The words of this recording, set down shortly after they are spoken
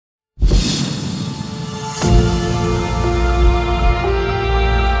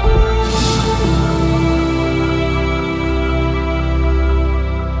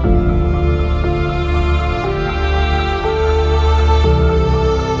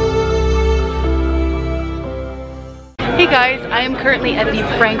guys, I am currently at the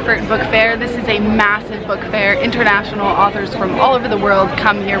Frankfurt Book Fair. This is a massive book fair. International authors from all over the world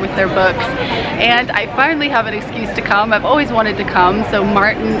come here with their books, and I finally have an excuse to come. I've always wanted to come, so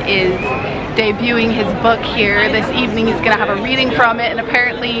Martin is debuting his book here this evening. He's gonna have a reading from it, and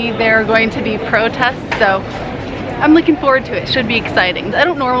apparently there are going to be protests, so I'm looking forward to it. Should be exciting. I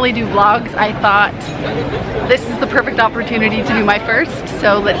don't normally do vlogs. I thought this is the perfect opportunity to do my first,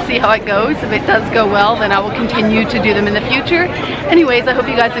 so let's see how it goes. If it does go well, then I will continue to do them in the future. Anyways, I hope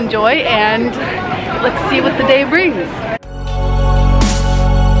you guys enjoy, and let's see what the day brings.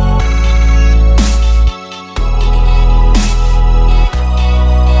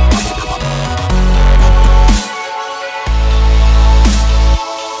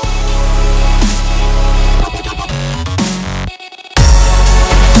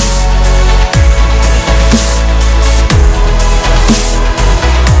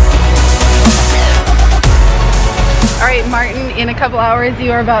 Martin, in a couple hours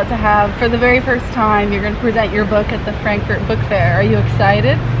you are about to have, for the very first time, you're going to present your book at the Frankfurt Book Fair. Are you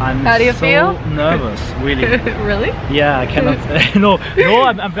excited? How do you feel? Nervous, really. Really? Yeah, I cannot.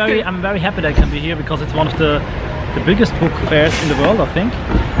 I'm very happy that I can be here because it's one of the biggest book fairs in the world, I think.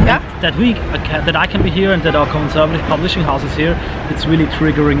 Yeah. That I can be here and that our conservative publishing house is here, it's really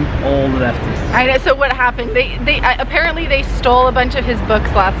triggering all the leftists. I know. So what happened? They apparently they stole a bunch of his books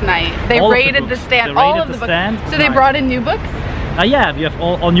last night. They raided the stand. All of the books. So they brought in new books? Yeah, we have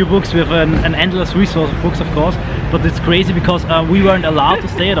all new books. We have an endless resource of books, of course. But it's crazy because we weren't allowed to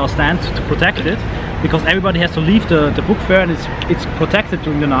stay at our stand to protect it, because everybody has to leave the book fair and it's protected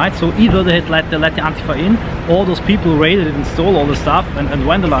during the night. So either they let the Antifa in, or those people who raided it and stole all the stuff and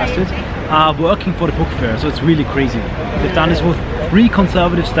vandalized it are working for the book fair. So it's really crazy. They've done this with 3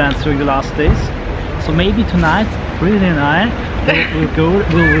 conservative stands during the last days. So maybe tonight, Brittany and I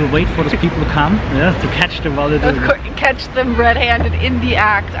we'll wait for those people to come, yeah, to catch them while they're doing it. Of course, catch them red-handed in the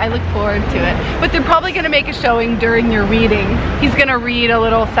act. I look forward to it. But they're probably going to make a showing during your reading. He's going to read a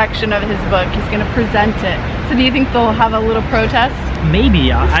little section of his book. He's going to present it. So do you think they'll have a little protest?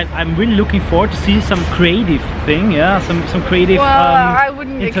 Maybe. I'm really looking forward to see some creative thing, yeah, some creative I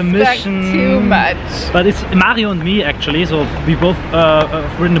wouldn't expect too much. But it's Mario and me actually, so we both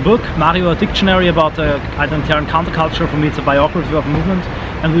have written a book. Mario, a dictionary about identitarian counterculture. For me it's a biography of a movement,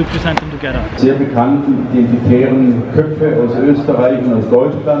 and we present them together. Sehr bekannten identitären Köpfe aus Österreich und aus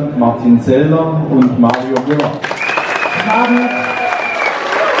Deutschland, Martin Sellner und Mario Müller.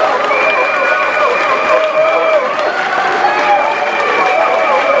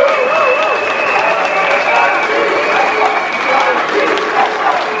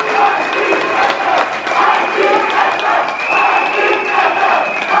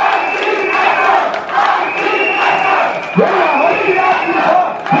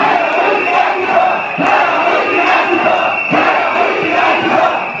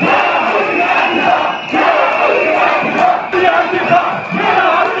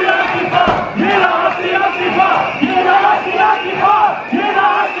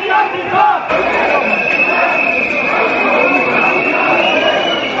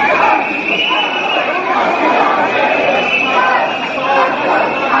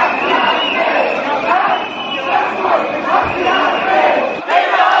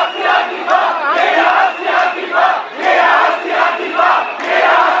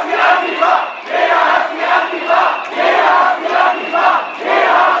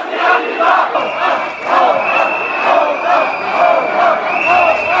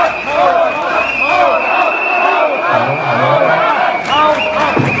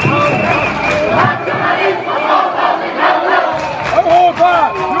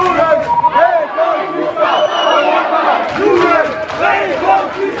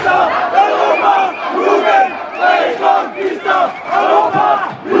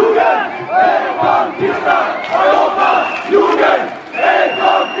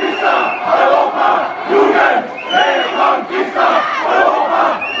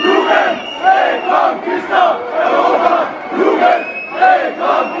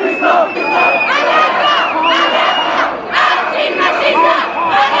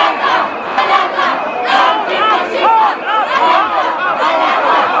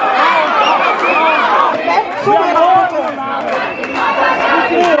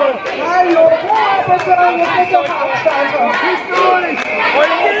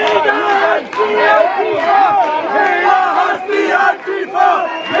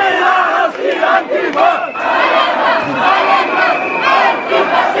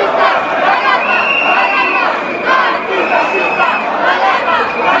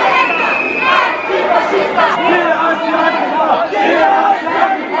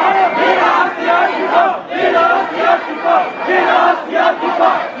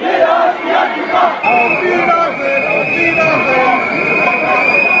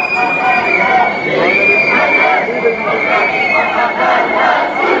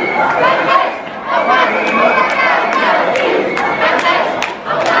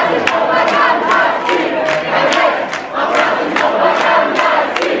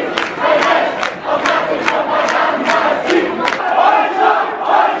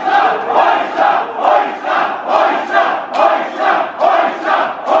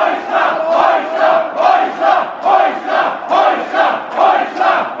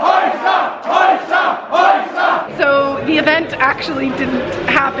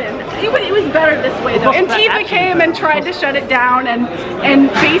 it was better this way though. Antifa came and tried to shut it down, and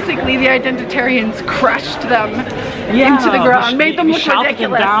basically the identitarians crushed them into the ground, made them look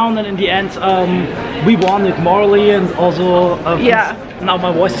ridiculous. Them down, and in the end, we won it morally, and also now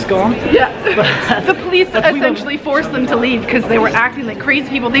my voice is gone. Yeah. The police essentially forced them to leave because they were acting like crazy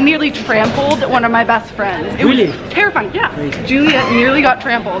people. They nearly trampled one of my best friends. It was terrifying. Yeah. Crazy. Juliet nearly got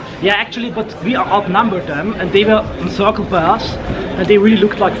trampled. Yeah, actually, but we outnumbered them, and they were encircled by us, and they really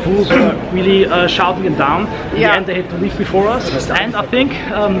looked like fools. Who were really shouting them down. In the end, they had to leave before us. And I think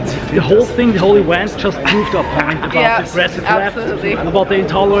the whole thing, the whole event, just proved our point about the aggressive left, about the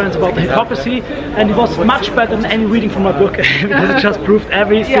intolerance, about the hypocrisy, and it was much better than any reading from my book because it just proved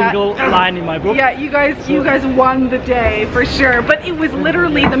every single line in my book. Yeah, you guys won the day for sure. But it was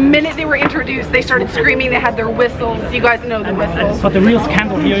literally the minute they were introduced, they started screaming. They had their whistles. You guys know the whistles. But the real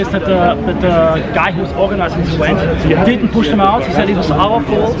scandal here is that the guy who was organizing this event didn't push them out. He said it was our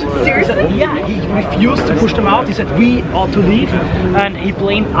fault. Seriously? He refused to push them out. He said we ought to leave, and he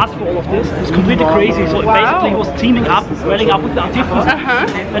blamed us for all of this. It was completely crazy. So basically he was teaming up, rallying up with the Antifa,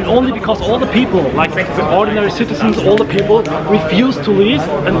 and only because all the people, like the ordinary citizens, all the people refused to leave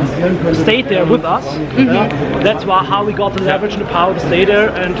and stayed there with us. That's how we got the leverage and the power to stay there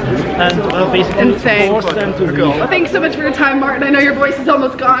and basically force them to leave. Well, thanks so much for your time, Martin. I know your voice is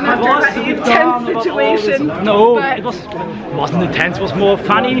almost gone after that intense situation. No, it wasn't intense. It was more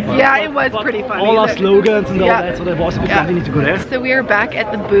funny. Yeah, it was pretty funny. All our slogans and all that, so there was a bit we need to go there. So we are back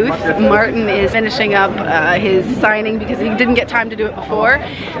at the booth. Martin is finishing up his signing because he didn't get time to do it before.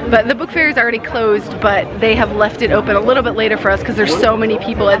 But the book fair is already closed, but they have left it open a little bit later for us because there's so many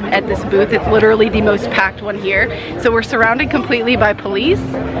people at this booth. It's literally the most packed one here. So we're surrounded completely by police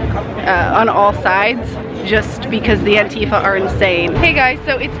on all sides, just because the Antifa are insane. Hey guys,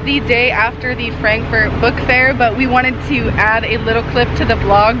 so it's the day after the Frankfurt Book Fair, but we wanted to add a little clip to the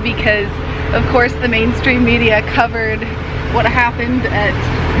vlog because of course the mainstream media covered what happened at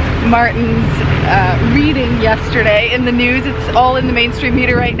Martin's reading yesterday in the news. It's all in the mainstream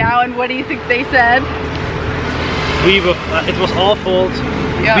media right now, and what do you think they said? It was our fault.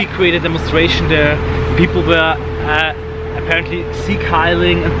 We created a demonstration there. People were apparently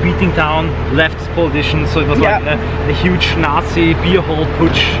sieg-heiling and beating down leftist politicians, so it was like a huge Nazi beer hall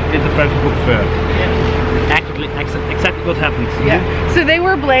putsch in the Frankfurt Book Fair. Exactly what happened. So they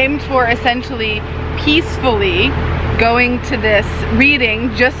were blamed for essentially peacefully going to this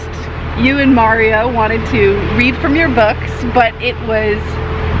reading. Just you and Mario wanted to read from your books, but it was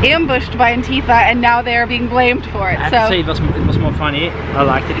ambushed by Antifa, and now they're being blamed for it. I have to say it was more funny. I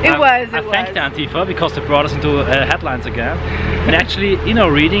liked it. I thanked the Antifa because they brought us into headlines again. And actually, in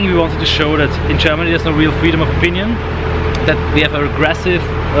our reading, we wanted to show that in Germany there's no real freedom of opinion, that we have a regressive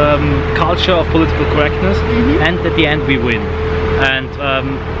culture of political correctness, and at the end we win. And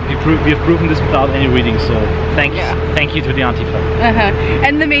we have proven this without any reading, so thank you to the Antifa.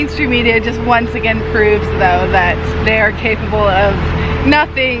 And the mainstream media just once again proves though that they are capable of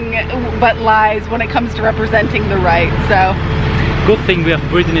nothing but lies when it comes to representing the right. So good thing we have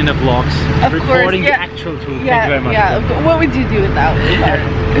Britain in the vlogs, reporting the actual truth. Thank you very much. What would you do without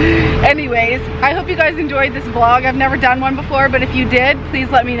it? Anyways, I hope you guys enjoyed this vlog. I've never done one before, but if you did, please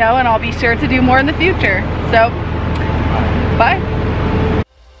let me know and I'll be sure to do more in the future. So, bye.